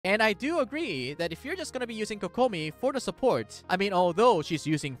And I do agree that if you're just gonna be using Kokomi for the support, I mean, although she's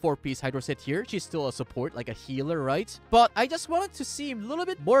using 4-piece Hydro Set here, she's still a support, like a healer, right? But I just wanted to see a little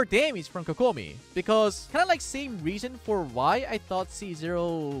bit more damage from Kokomi, because kind of like same reason for why I thought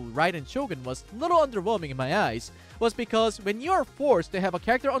C0 Raiden Shogun was a little underwhelming in my eyes, was because when you're forced to have a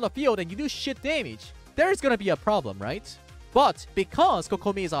character on the field and you do shit damage, there's gonna be a problem, right? But because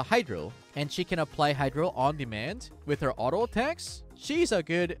Kokomi is a Hydro, and she can apply Hydro on demand with her auto attacks, she's a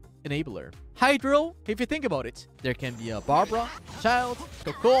good enabler. Hydro, if you think about it, there can be a Barbara, Child,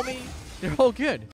 Kokomi, they're all good.